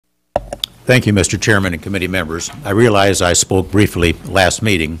Thank you, Mr. Chairman and committee members. I realize I spoke briefly last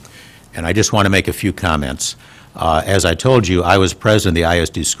meeting, and I just want to make a few comments. As I told you, I was president of the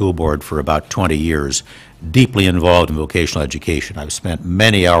ISD School Board for about 20 years, deeply involved in vocational education. I've spent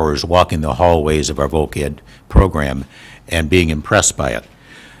many hours walking the hallways of our voc ed program and being impressed by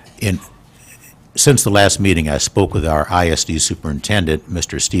it. Since the last meeting, I spoke with our ISD superintendent,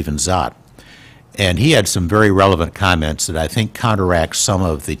 Mr. Stephen Zott, and he had some very relevant comments that I think counteract some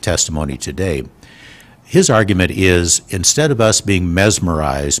of the testimony today. His argument is, instead of us being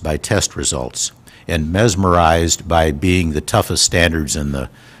mesmerized by test results and mesmerized by being the toughest standards in the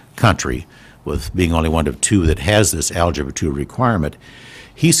country, with being only one of two that has this Algebra 2 requirement,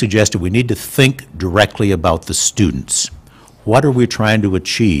 he suggested we need to think directly about the students. What are we trying to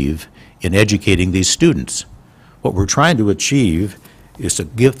achieve in educating these students? What we're trying to achieve is to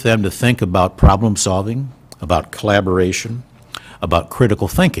get them to think about problem solving, about collaboration, about critical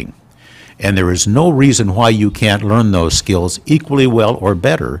thinking. And there is no reason why you can't learn those skills equally well or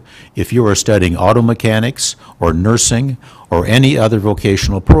better if you are studying auto mechanics or nursing or any other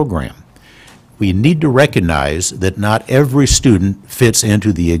vocational program. We need to recognize that not every student fits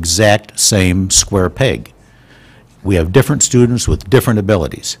into the exact same square peg. We have different students with different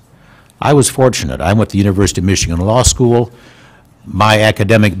abilities. I was fortunate. I went to the University of Michigan Law School. My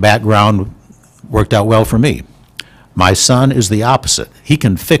academic background worked out well for me. My son is the opposite. He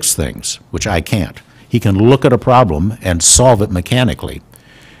can fix things, which I can't. He can look at a problem and solve it mechanically.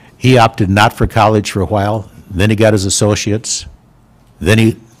 He opted not for college for a while, then he got his associates, then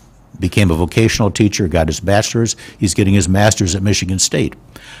he became a vocational teacher, got his bachelor's, he's getting his master's at Michigan State.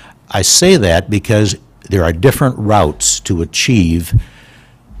 I say that because there are different routes to achieve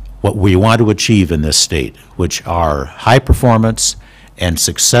what we want to achieve in this state, which are high performance and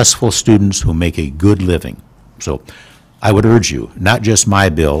successful students who make a good living. So I would urge you, not just my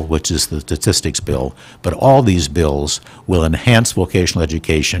bill, which is the statistics bill, but all these bills will enhance vocational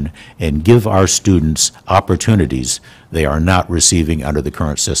education and give our students opportunities they are not receiving under the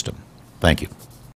current system. Thank you.